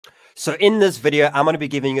So in this video, I'm going to be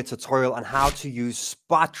giving you a tutorial on how to use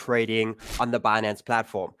spot trading on the Binance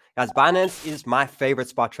platform. Guys, Binance is my favorite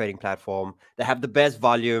spot trading platform. They have the best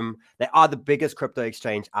volume. They are the biggest crypto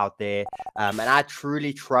exchange out there. And I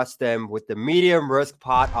truly trust them with the medium risk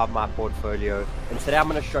part of my portfolio. And today I'm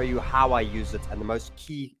going to show you how I use it and the most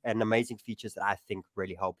key and amazing features that I think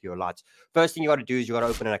really help you a lot. First thing you got to do is you got to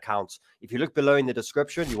open an account. If you look below in the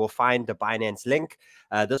description, you will find the Binance link.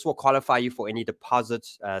 This will qualify you for any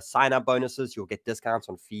deposits, sign-up bonuses. You'll get discounts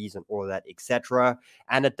on fees and all of that, etc.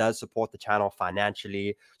 And it does support the channel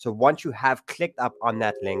financially. So once you have clicked up on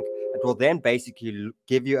that link, it will then basically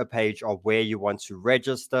give you a page of where you want to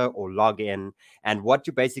register or log in. And what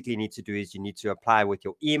you basically need to do is you need to apply with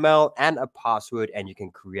your email and a password, and you can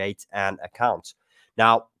create an account.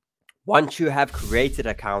 Now, once you have created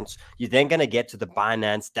accounts, you're then going to get to the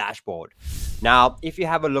Binance Dashboard. Now, if you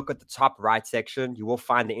have a look at the top right section, you will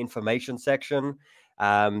find the information section.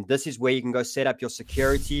 This is where you can go set up your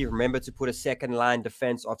security. Remember to put a second line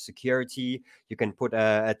defense of security. You can put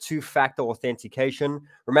a two-factor authentication.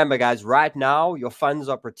 Remember, guys, right now, your funds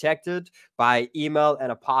are protected by email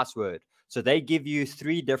and a password. So they give you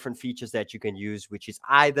 3 different features that you can use, which is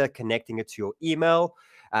either connecting it to your email.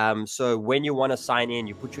 So when you want to sign in,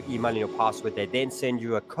 you put your email and your password. They then send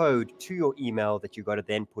you a code to your email that you got to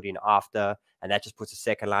then put in after, and that just puts a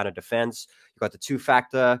second line of defense. You got the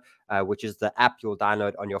two-factor, which is the app you'll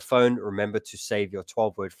download on your phone. Remember to save your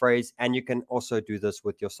 12-word phrase, and you can also do this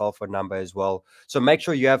with your cell phone number as well. So make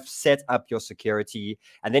sure you have set up your security.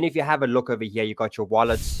 And then if you have a look over here, you got your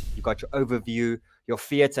wallets, you got your overview, your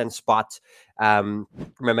fiat and spot.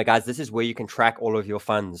 Remember, guys, this is where you can track all of your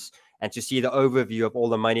funds and to see the overview of all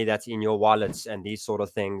the money that's in your wallets and these sort of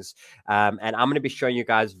things. And I'm going to be showing you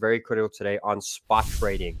guys very critical today on spot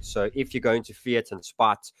trading. So if you're going to fiat and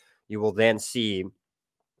spot, you will then see,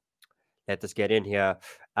 let us get in here.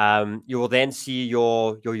 You will then see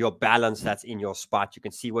your balance that's in your spot. You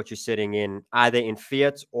can see what you're sitting in either in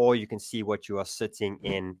fiat, or you can see what you are sitting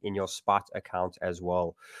in your spot account as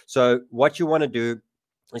well. So what you want to do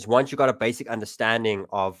is, once you got a basic understanding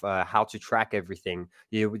of how to track everything,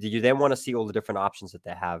 you then want to see all the different options that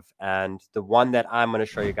they have. And the one that I'm going to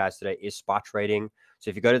show you guys today is spot trading. So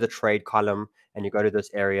if you go to the trade column and you go to this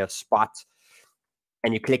area, spot,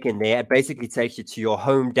 and you click in there, it basically takes you to your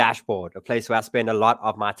home dashboard, a place where I spend a lot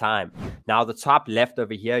of my time. Now, the top left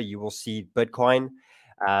over here, you will see Bitcoin.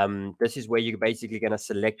 This is where you're basically going to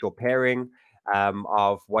select your pairing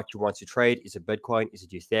of what you want to trade. Is it Bitcoin? Is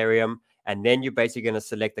it Ethereum? And then you're basically going to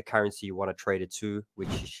select the currency you want to trade it to,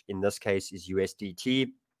 which in this case is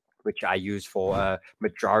USDT, which I use for a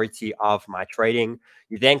majority of my trading.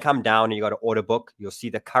 You then come down and you got an order book. You'll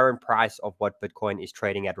see the current price of what Bitcoin is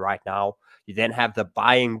trading at right now. You then have the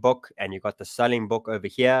buying book and you got the selling book over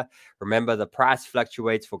here. Remember, the price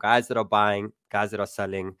fluctuates for guys that are buying, guys that are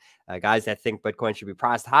selling, guys that think Bitcoin should be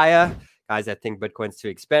priced higher, guys that think Bitcoin's too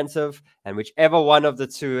expensive, and whichever one of the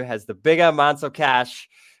two has the bigger amounts of cash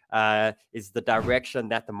is the direction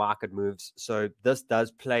that the market moves. So this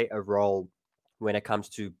does play a role when it comes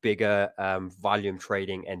to bigger volume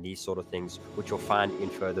trading and these sort of things, which you'll find in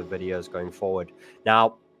further videos going forward.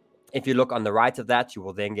 Now, if you look on the right of that, you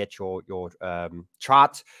will then get your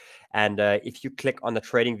chart. And if you click on the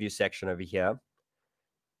trading view section over here,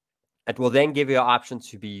 it will then give you an option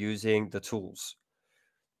to be using the tools,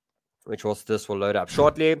 which this will load up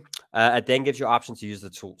shortly. It then gives you options to use the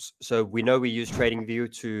tools. So we know we use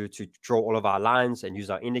TradingView to draw all of our lines and use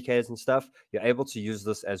our indicators and stuff. You're able to use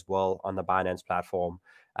this as well on the Binance platform.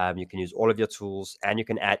 You can use all of your tools and you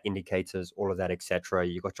can add indicators, all of that, etc.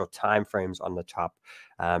 You got your time frames on the top,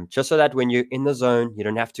 just so that when you're in the zone, you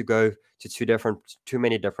don't have to go to too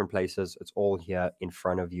many different places. It's all here in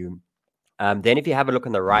front of you. Then if you have a look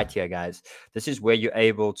on the right here, guys, this is where you're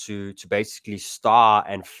able to basically star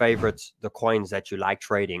and favorite the coins that you like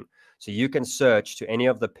trading. So you can search to any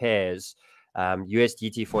of the pairs.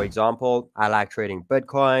 USDT, for example, I like trading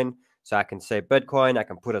Bitcoin. So I can say Bitcoin, I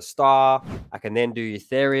can put a star. I can then do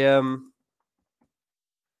Ethereum.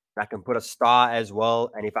 I can put a star as well.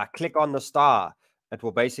 And if I click on the star, it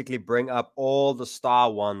will basically bring up all the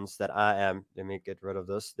star ones that I am. Let me get rid of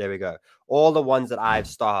this. There we go. All the ones that I've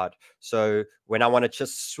starred. So when I want to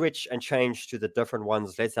just switch and change to the different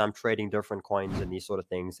ones, let's say I'm trading different coins and these sort of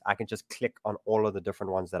things, I can just click on all of the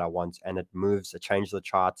different ones that I want, and it moves, it changes the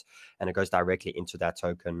chart, and it goes directly into that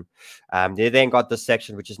token. They then got this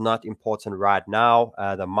section, which is not important right now.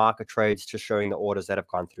 The market trades, just showing the orders that have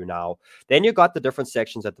gone through now. Then you got the different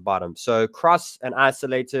sections at the bottom. So cross and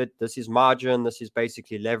isolated, this is margin, this is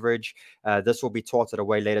basically leverage. This will be taught at a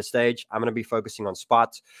way later stage. I'm going to be focusing on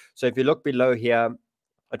spot. So if you look below here,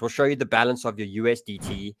 it will show you the balance of your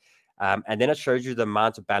USDT. And then it shows you the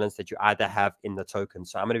amount of balance that you either have in the token.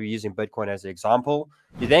 So I'm going to be using Bitcoin as an example.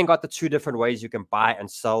 You then got the two different ways you can buy and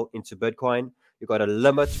sell into Bitcoin. You've got a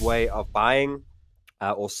limit way of buying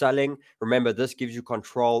or selling. Remember, this gives you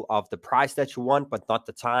control of the price that you want, but not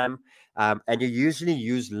the time. And you usually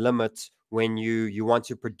use limits when you want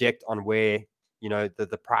to predict on where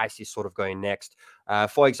the price is sort of going next.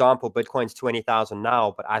 For example, Bitcoin's 20,000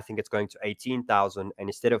 now, but I think it's going to 18,000. And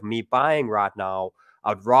instead of me buying right now,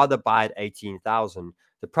 I'd rather buy at 18,000.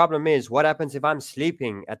 The problem is, what happens if I'm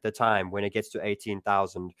sleeping at the time when it gets to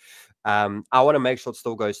 18,000? I want to make sure it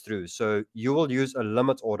still goes through. So you will use a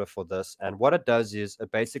limit order for this. And what it does is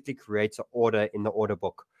it basically creates an order in the order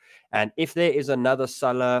book. And if there is another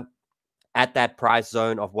seller at that price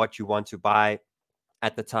zone of what you want to buy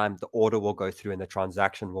at the time, the order will go through and the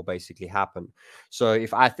transaction will basically happen. So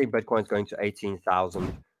if I think Bitcoin is going to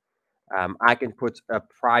 18,000, I can put a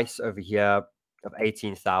price over here of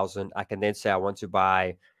 18,000. I can then say I want to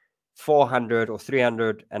buy $400 or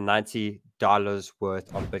 $390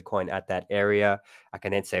 worth of Bitcoin at that area. I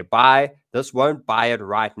can then say buy. This won't buy it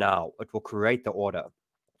right now. It will create the order.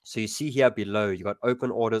 So you see here below, you got open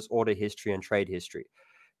orders, order history, and trade history.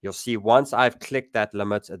 You'll see once I've clicked that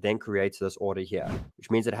limit, it then creates this order here, which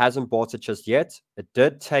means it hasn't bought it just yet. It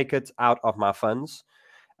did take it out of my funds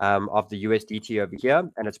of the USDT over here,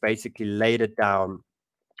 and it's basically laid it down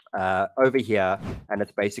over here, and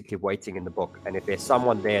it's basically waiting in the book. And if there's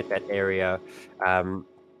someone there at that area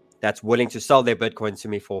that's willing to sell their Bitcoin to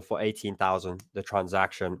me for 18,000, the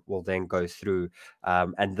transaction will then go through.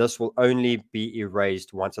 And this will only be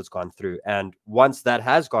erased once it's gone through. And once that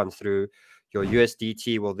has gone through, your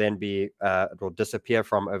USDT will then be, it will disappear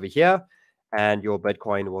from over here, and your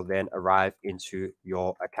Bitcoin will then arrive into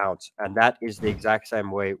your account. And that is the exact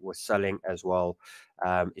same way with selling as well.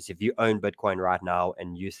 Is if you own Bitcoin right now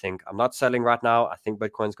and you think, I'm not selling right now, I think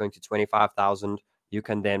Bitcoin's going to 25,000, you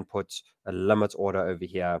can then put a limit order over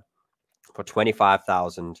here for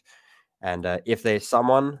 25,000. And if there's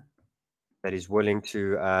someone that is willing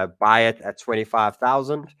to buy it at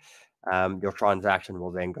 25,000, your transaction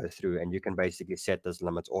will then go through, and you can basically set this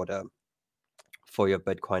limit order for your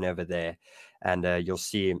Bitcoin over there. And you'll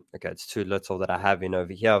see, okay, it's too little that I have in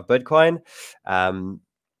over here of Bitcoin.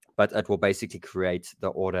 But it will basically create the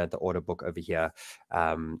order book over here.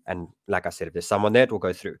 And like I said, if there's someone there, it will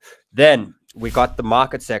go through. Then we got the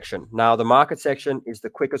market section. Now, the market section is the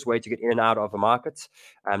quickest way to get in and out of a market.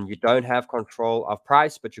 You don't have control of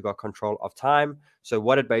price, but you got control of time. So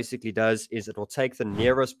what it basically does is it will take the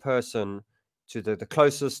nearest person to the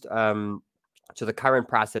closest to the current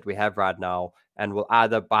price that we have right now, and will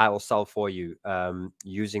either buy or sell for you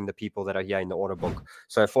using the people that are here in the order book.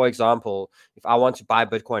 So for example, if I want to buy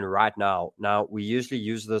Bitcoin right now, we usually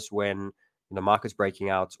use this when the market's breaking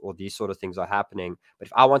out or these sort of things are happening. But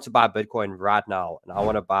if I want to buy Bitcoin right now and I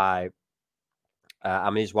want to buy,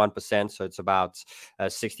 I'm going to use 1%, so it's about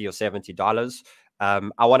 $60 or $70.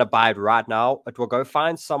 I want to buy it right now. It will go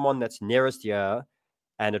find someone that's nearest here,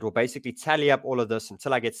 and it will basically tally up all of this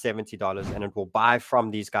until I get $70, and it will buy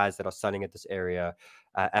from these guys that are selling at this area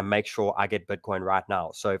and make sure I get Bitcoin right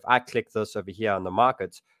now. So if I click this over here on the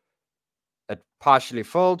market, it partially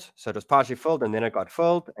filled. So it was partially filled, and then it got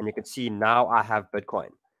filled, and you can see now I have Bitcoin.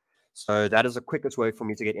 So that is the quickest way for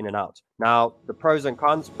me to get in and out. Now, the pros and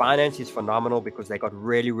cons, Binance is phenomenal because they got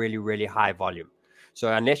really, really, really high volume.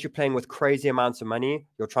 So unless you're playing with crazy amounts of money,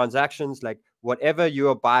 your transactions, like whatever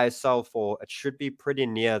you buy or sell for, it should be pretty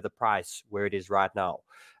near the price where it is right now.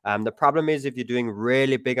 The problem is if you're doing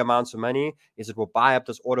really big amounts of money, is it will buy up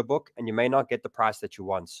this order book and you may not get the price that you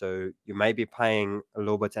want. So you may be paying a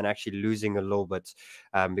little bit and actually losing a little bit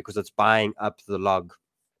because it's buying up the log.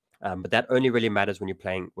 But that only really matters when you're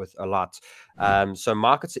playing with a lot. So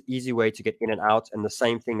market's an easy way to get in and out. And the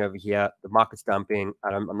same thing over here, the market's dumping.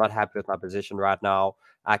 I'm not happy with my position right now.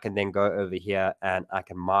 I can then go over here and I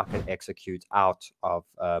can market execute out of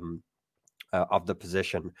the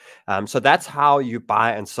position. So that's how you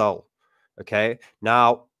buy and sell. Okay.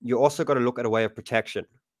 Now you also got to look at a way of protection.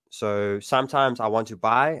 So sometimes I want to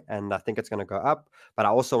buy and I think it's going to go up, but I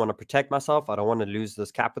also want to protect myself. I don't want to lose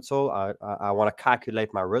this capital. I want to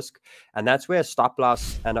calculate my risk. And that's where a stop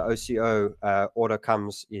loss and an OCO order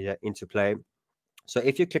comes into play. So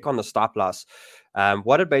if you click on the stop loss,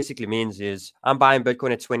 what it basically means is I'm buying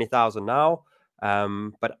Bitcoin at 20,000 now,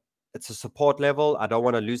 but it's a support level. I don't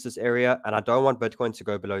want to lose this area, and I don't want Bitcoin to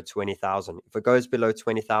go below 20,000. If it goes below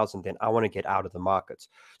 20,000, then I want to get out of the market.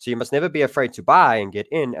 So you must never be afraid to buy and get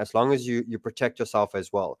in as long as you protect yourself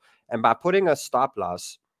as well. And by putting a stop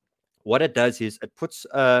loss, what it does is it puts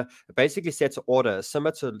it basically sets an order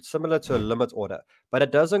similar to a limit order, but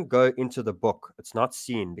it doesn't go into the book. It's not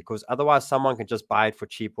seen, because otherwise someone can just buy it for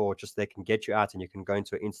cheap, or just they can get you out and you can go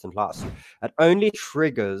into an instant loss. It only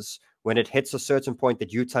triggers when it hits a certain point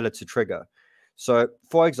that you tell it to trigger. So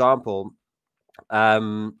for example,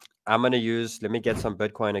 I'm going to use, let me get some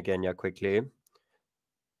Bitcoin again here quickly.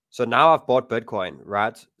 So now I've bought Bitcoin,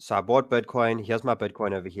 right? So I bought Bitcoin. Here's my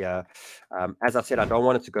Bitcoin over here. As I said, I don't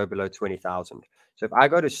want it to go below 20,000. So if I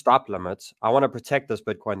go to stop limits, I want to protect this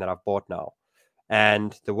Bitcoin that I've bought now.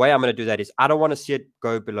 And the way I'm going to do that is I don't want to see it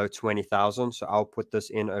go below 20,000. So I'll put this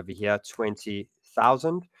in over here,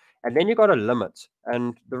 20,000. And then you got a limit.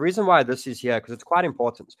 And the reason why this is here, because it's quite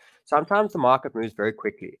important. Sometimes the market moves very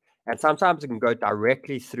quickly, and sometimes it can go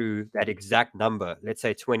directly through that exact number, let's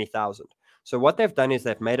say 20,000. So what they've done is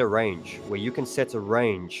they've made a range where you can set a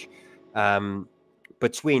range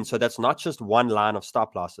between. So that's not just one line of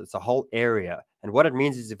stop loss, it's a whole area. And what it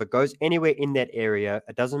means is if it goes anywhere in that area,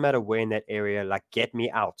 it doesn't matter where in that area, like get me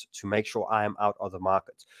out to make sure I am out of the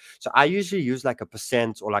market. So I usually use like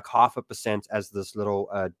 1% or like 0.5% as this little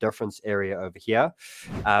difference area over here.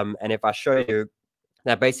 And if I show you,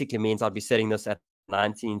 that basically means I'll be setting this at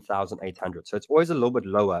 19,800. So it's always a little bit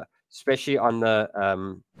lower, especially on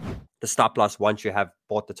the stop loss once you have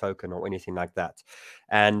bought the token or anything like that.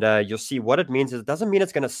 And you'll see what it means is it doesn't mean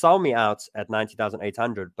it's going to sell me out at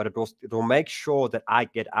 90,800, but it will make sure that I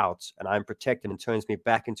get out and I'm protected and turns me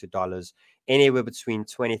back into dollars anywhere between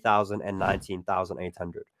 20,000 and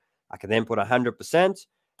 19,800. I can then put 100%,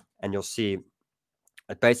 and you'll see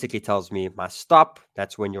it basically tells me my stop.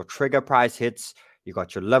 That's when your trigger price hits. You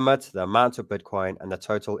got your limit, the amount of Bitcoin, and the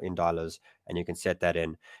total in dollars, and you can set that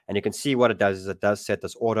in. And you can see what it does is it does set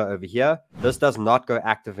this order over here. This does not go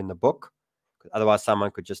active in the book, because otherwise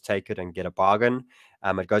someone could just take it and get a bargain.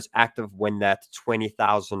 It goes active when that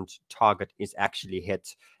 20,000 target is actually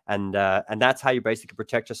hit. And that's how you basically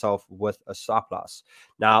protect yourself with a stop loss.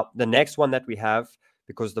 Now, the next one that we have,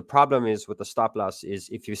 because the problem is with the stop loss is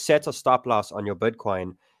if you set a stop loss on your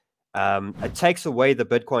Bitcoin, it takes away the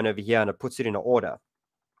Bitcoin over here and it puts it in an order.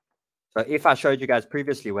 So if I showed you guys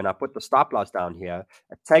previously, when I put the stop loss down here,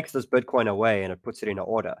 it takes this Bitcoin away and it puts it in an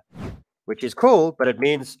order, which is cool, but it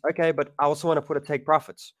means, okay, but I also want to put a take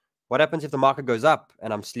profits. What happens if the market goes up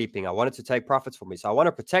and I'm sleeping? I want it to take profits for me. So I want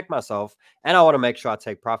to protect myself and I want to make sure I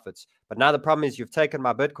take profits. But now the problem is you've taken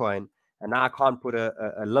my Bitcoin and now I can't put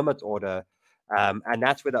a limit order. And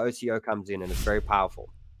that's where the OCO comes in, and it's very powerful.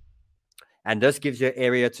 And this gives you an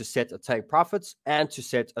area to set a take profits and to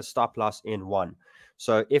set a stop loss in one.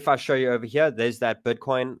 So if I show you over here, there's that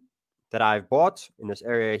Bitcoin that I've bought in this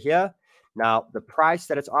area here. Now, the price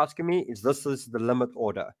that it's asking me is this is the limit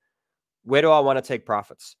order. Where do I want to take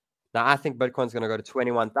profits? Now, I think Bitcoin's going to go to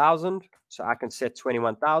 21,000. So I can set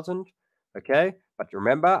 21,000. Okay. But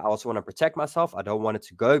remember, I also want to protect myself. I don't want it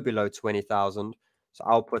to go below 20,000. So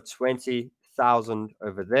I'll put 20,000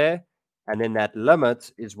 over there. And then that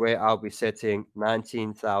limit is where I'll be setting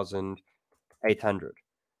 19,800.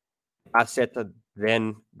 I set that,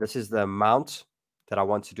 then this is the amount that I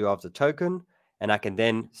want to do of the token. And I can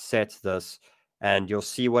then set this, and you'll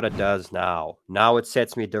see what it does now. Now it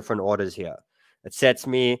sets me different orders here. It sets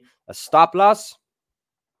me a stop loss,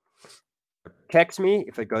 it protects me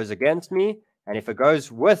if it goes against me, and if it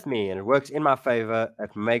goes with me and it works in my favor,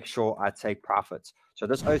 it makes sure I take profits. So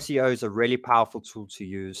this OCO is a really powerful tool to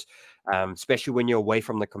use, especially when you're away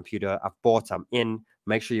from the computer. I've bought, I'm in.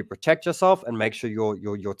 Make sure you protect yourself and make sure your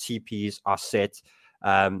TPs are set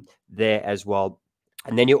there as well.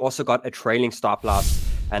 And then you also got a trailing stop loss,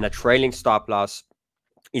 and a trailing stop loss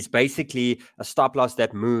is basically a stop loss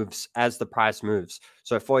that moves as the price moves.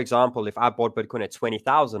 So for example, if I bought Bitcoin at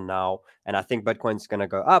 20,000 now, and I think Bitcoin's going to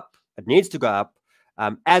go up, it needs to go up.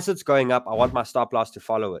 As it's going up, I want my stop loss to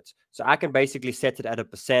follow it. So I can basically set it at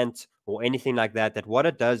 1% or anything like that. That what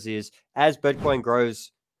it does is as Bitcoin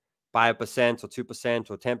grows by 1% or 2%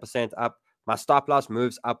 or 10% up, my stop loss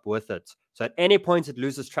moves up with it. So at any point it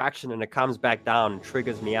loses traction and it comes back down and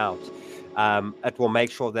triggers me out, it will make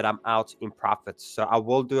sure that I'm out in profits. So I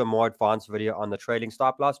will do a more advanced video on the trading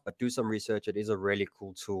stop loss, but do some research. It is a really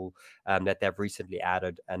cool tool that they've recently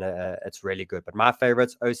added, and it's really good. But my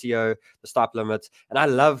favorites, OCO, the stop limits, and I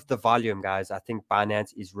love the volume, guys. I think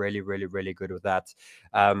Binance is really, really, really good with that.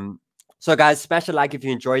 So guys, smash a like if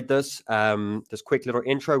you enjoyed this quick little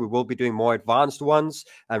intro. We will be doing more advanced ones.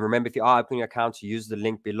 And remember, if you are opening an account, to use the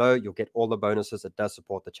link below. You'll get all the bonuses. It does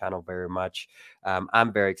support the channel very much.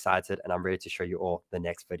 I'm very excited, and I'm ready to show you all the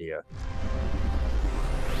next video.